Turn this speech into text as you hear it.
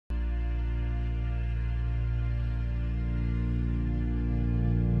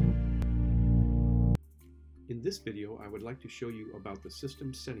In this video, I would like to show you about the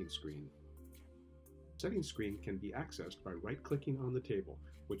system settings screen. The settings screen can be accessed by right-clicking on the table,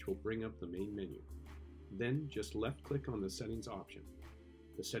 which will bring up the main menu. Then just left-click on the settings option.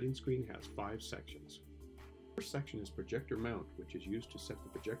 The settings screen has 5 sections. The first section is projector mount, which is used to set the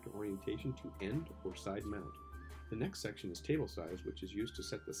projector orientation to end or side mount. The next section is table size, which is used to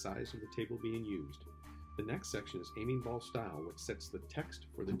set the size of the table being used. The next section is aiming ball style, which sets the text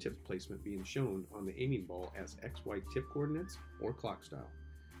for the tip placement being shown on the aiming ball as XY tip coordinates or clock style.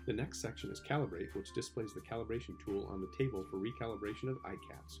 The next section is calibrate, which displays the calibration tool on the table for recalibration of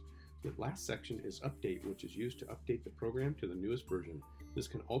ICATs. The last section is update, which is used to update the program to the newest version. This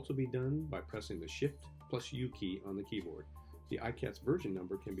can also be done by pressing the Shift plus U key on the keyboard. The ICAT's version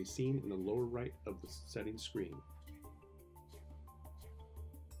number can be seen in the lower right of the settings screen.